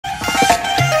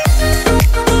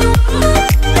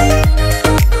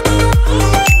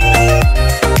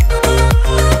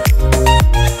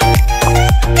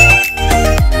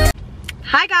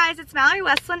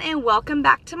welcome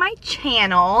back to my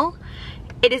channel.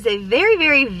 It is a very,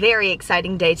 very, very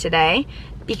exciting day today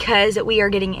because we are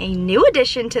getting a new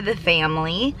addition to the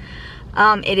family.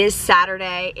 It is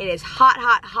Saturday. It is hot,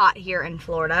 hot, hot here in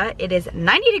Florida. It is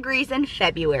 90 degrees in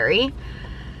February.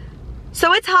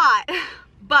 So it's hot,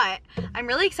 but I'm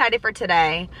really excited for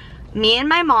today. Me and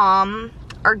my mom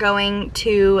are going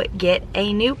to get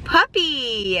a new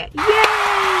puppy.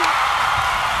 Yay!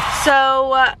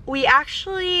 So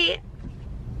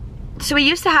we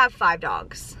used to have 5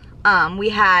 dogs. We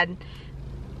had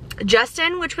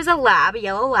Justin, which was a lab, a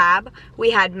yellow lab.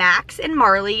 We had Max and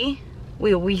Marley.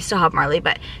 We still have Marley,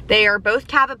 but they are both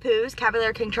Cavapoos,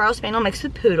 Cavalier King Charles Spaniel mixed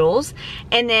with poodles.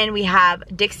 And then we have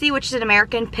Dixie, which is an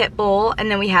American Pit Bull.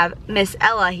 And then we have Miss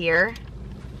Ella here,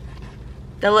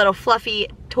 the little fluffy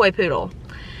toy poodle.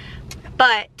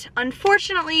 But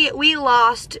unfortunately, we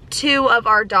lost 2 of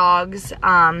our dogs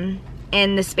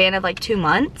in the span of like 2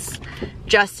 months.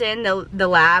 Justin, the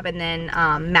lab, and then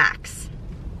Max.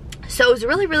 So it was a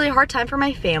really, really hard time for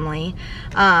my family.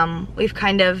 We've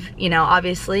kind of, you know,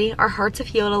 obviously our hearts have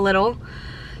healed a little.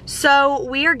 So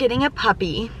we are getting a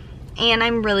puppy and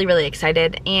I'm really, really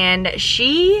excited. And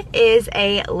she is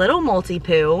a little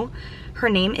multi-poo. Her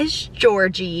name is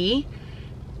Georgie.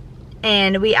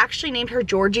 And we actually named her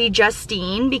Georgie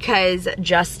Justine because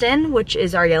Justin, which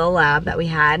is our yellow lab that we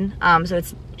had,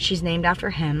 she's named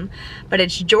after him, but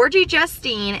it's Georgie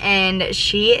Justine, and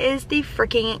she is the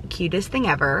freaking cutest thing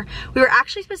ever. We were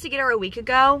actually supposed to get her a week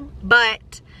ago,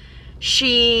 but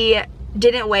she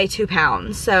didn't weigh 2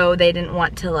 pounds, so they didn't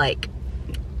want to like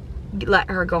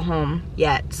let her go home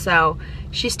yet. So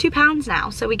she's 2 pounds now,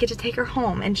 so we get to take her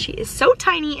home, and she is so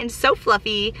tiny and so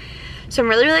fluffy. So I'm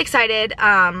really, really excited.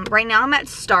 Right now I'm at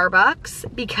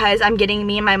Starbucks because I'm getting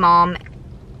me and my mom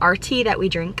our tea that we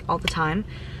drink all the time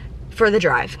for the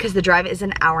drive, because the drive is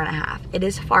an hour and a half. It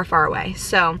is far, far away.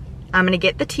 So I'm gonna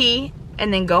get the tea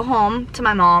and then go home to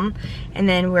my mom, and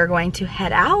then we're going to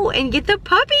head out and get the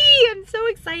puppy. I'm so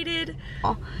excited.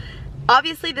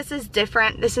 Obviously this is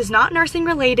different. This is not nursing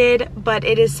related, but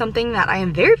it is something that I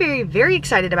am very, very, very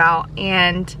excited about,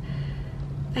 and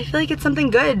I feel like it's something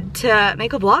good to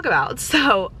make a vlog about.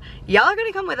 So y'all are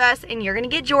gonna come with us and you're gonna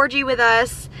get Georgie with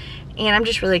us. And I'm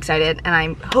just really excited, and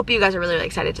I hope you guys are really, really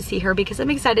excited to see her because I'm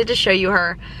excited to show you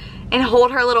her and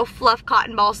hold her little fluff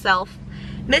cotton ball self.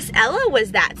 Miss Ella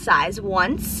was that size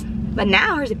once, but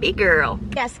now her's a big girl.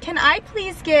 Yes, can I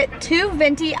please get 2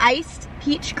 venti iced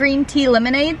peach green tea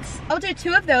lemonades? I'll do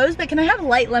 2 of those, but can I have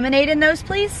light lemonade in those,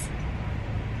 please?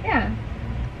 Yeah.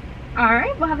 All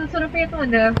right, we'll have this one for you at the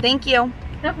window. Thank you.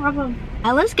 No problem.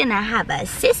 Ella's gonna have a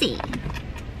sissy.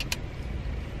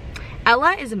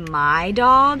 Ella is my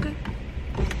dog,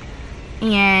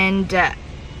 and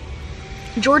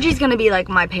Georgie's gonna be like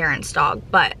my parents' dog,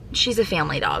 but she's a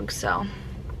family dog, so.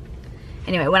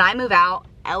 Anyway, when I move out,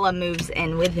 Ella moves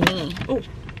in with me. Ooh.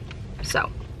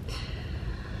 So,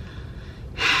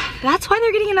 that's why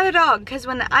they're getting another dog, because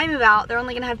when I move out, they're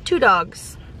only gonna have 2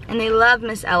 dogs, and they love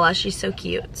Miss Ella. She's so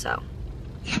cute, so.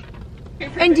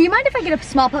 And do you mind if I get a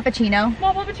small puppuccino?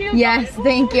 Small puppuccino? Yes,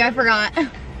 thank you, I forgot.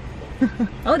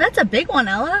 Oh, that's a big one,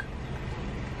 Ella.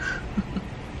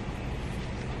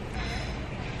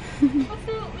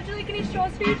 Also, would you like any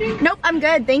straws for your drink? Nope, I'm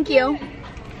good, thank you.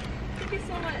 Thank you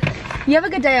so much. You have a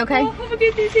good day, okay? Oh, have a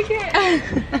good day, take care.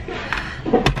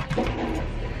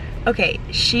 Okay,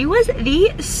 she was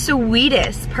the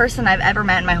sweetest person I've ever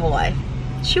met in my whole life.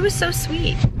 She was so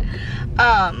sweet.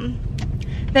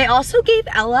 They also gave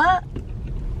Ella,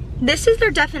 this is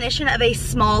their definition of a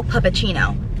small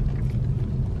puppuccino.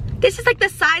 This is like the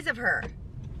size of her.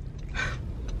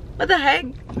 What the heck?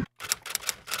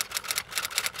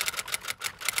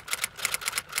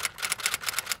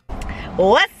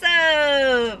 What's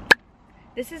up?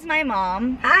 This is my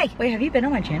mom. Hi. Wait, have you been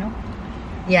on my channel?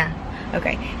 Yeah.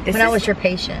 Okay. When I was your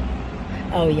patient.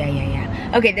 Oh,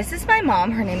 yeah. Okay, this is my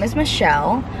mom. Her name is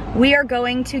Michelle. We are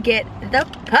going to get the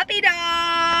puppy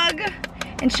dog.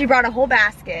 And she brought a whole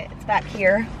basket. It's back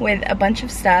here with a bunch of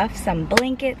stuff, some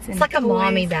blankets and It's like toys. a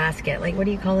mommy basket. Like, what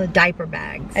do you call it? Diaper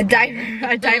bags. A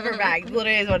diaper bag,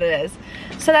 literally is what it is.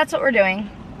 So that's what we're doing.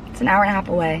 It's an hour and a half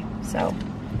away. So,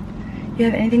 you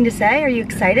have anything to say? Are you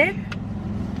excited?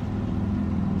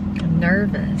 I'm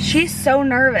nervous. She's so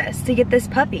nervous to get this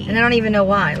puppy. And I don't even know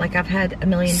why. Like, I've had a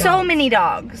million dogs. So many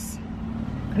dogs.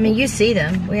 I mean, you see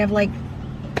them. We have like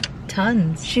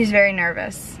tons. She's very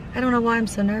nervous. I don't know why I'm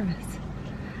so nervous.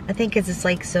 I think it's just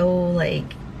like so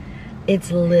like,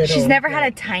 it's little. She's never had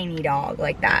a tiny dog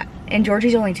like that. And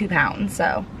Georgie's only 2 pounds,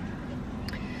 so.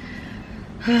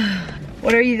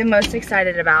 What are you the most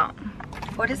excited about?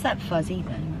 What is that fuzzy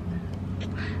thing?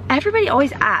 Everybody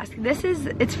always asks.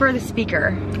 It's for the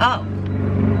speaker. Oh.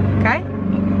 Okay?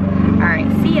 All right,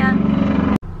 see ya.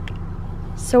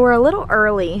 So we're a little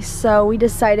early, so we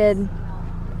decided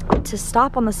to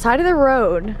stop on the side of the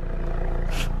road.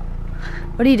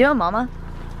 What are you doing, Mama?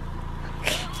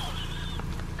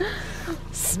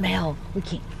 Smell. We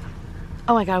can't.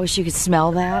 Oh my God, I wish you could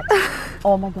smell that.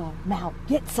 Oh my God, Mal,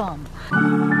 get some.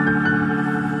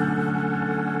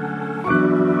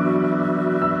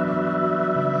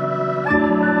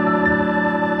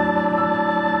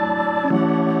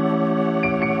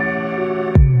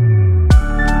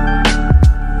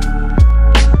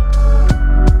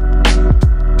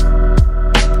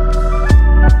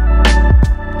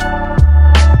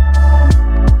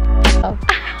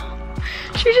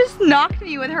 Knocked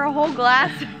me with her whole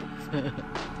glass.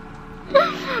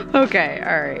 Okay,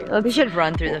 all right. We should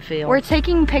run through the field. We're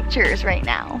taking pictures right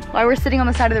now while we're sitting on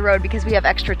the side of the road because we have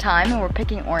extra time and we're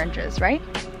picking oranges, right?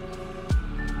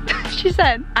 She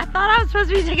said, I thought I was supposed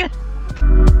to be taking.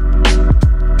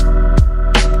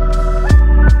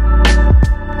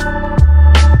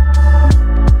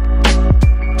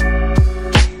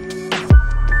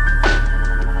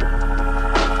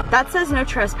 That says no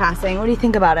trespassing. What do you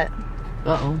think about it?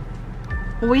 Uh-oh.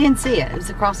 Well, we didn't see it. It was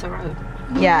across the road.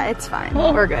 Yeah, it's fine.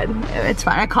 We're good. It's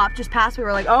fine. A cop just passed. We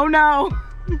were like, oh no.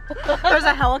 There's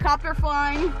a helicopter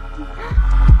flying.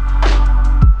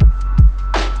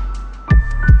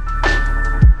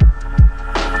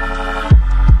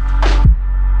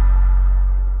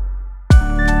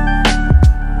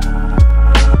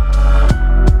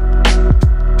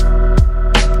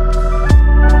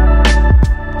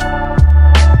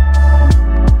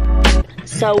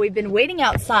 So we've been waiting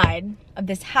outside of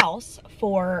this house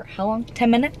for how long?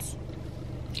 10 minutes?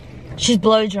 She's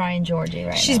blow drying Georgie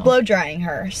right now. She's blow drying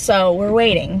her, so we're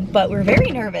waiting. But we're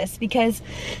very nervous because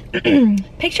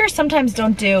pictures sometimes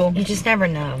don't do. You just never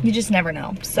know. You just never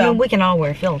know. So I mean, we can all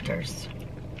wear filters.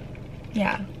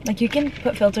 Yeah, like you can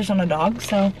put filters on a dog,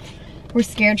 so we're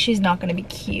scared she's not gonna be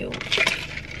cute.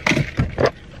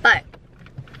 But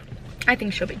I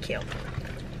think she'll be cute.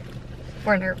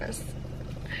 We're nervous.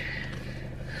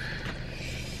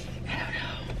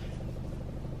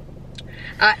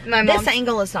 My This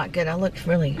angle is not good. I look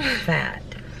really fat.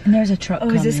 And there's a truck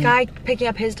coming. Is this guy picking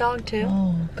up his dog too?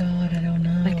 Oh God, I don't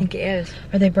know. I think it is.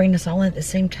 Are they bringing us all in at the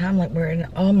same time? Like we're in,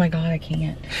 oh my God, I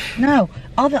can't. No,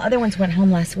 all the other ones went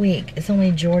home last week. It's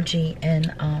only Georgie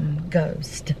and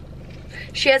Ghost.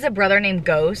 She has a brother named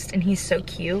Ghost and he's so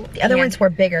cute. The other ones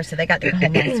were bigger, so they got to go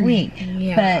home last week.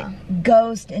 Yeah. But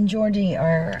Ghost and Georgie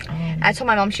are... I told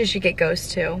my mom she should get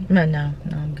Ghost too. No,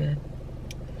 I'm good.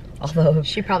 Although...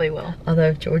 She probably will. Although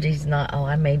if Georgie's not,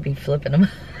 I may be flipping them.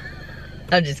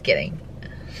 I'm just kidding.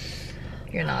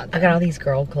 You're not. I got all these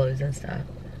girl clothes and stuff.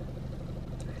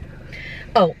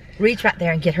 Oh, reach right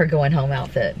there and get her going home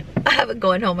outfit. I have a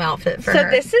going home outfit for her. So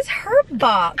this is her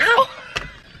box. Ow.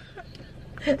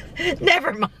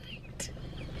 Never mind.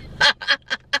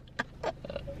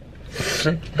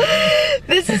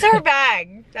 This is her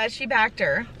bag that she packed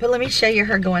her. But let me show you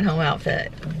her going home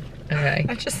outfit. Okay.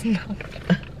 I just know.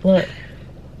 Look.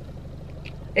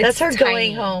 It's That's her tiny.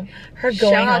 going home. Her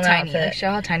going home outfit. Like,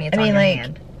 show how tiny it's I mean, on your like,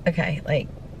 hand. okay, like,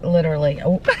 literally.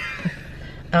 Oh, I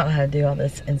don't know how to do all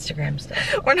this Instagram stuff.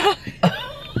 Or not.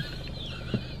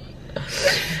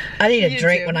 I need a You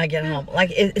drink do. when I get home. Like,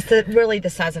 it's really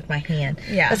the size of my hand.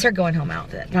 Yeah. That's her going home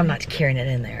outfit. I'm not carrying it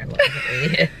in there. Look,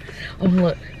 oh,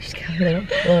 look. She's got a little,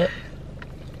 look.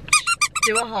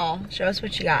 Do a haul. Show us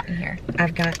what you got in here.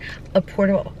 I've got a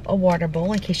water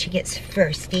bowl in case she gets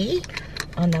thirsty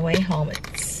on the way home.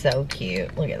 It's so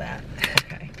cute. Look at that.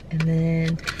 Okay. And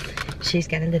then she's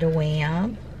got a little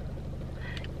wham.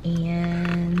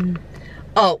 And,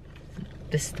 oh,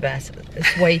 this is the best.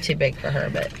 It's way too big for her,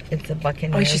 but it's a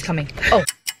Buccaneer. Oh, she's coming. Oh.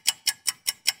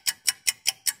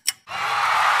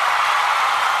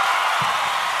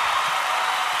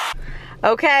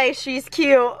 Okay, she's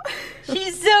cute.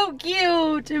 She's so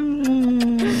cute.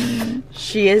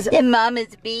 She is. And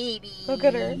Mama's baby. Look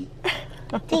at her.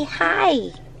 Say hi.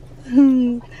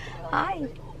 Hi.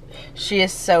 She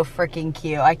is so freaking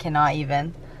cute. I cannot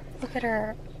even. Look at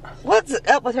her. What's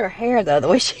up with her hair though? The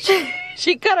way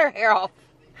she cut her hair off.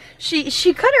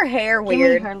 She cut her hair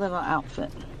weird. Give me her little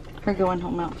outfit. Her going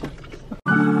home outfit.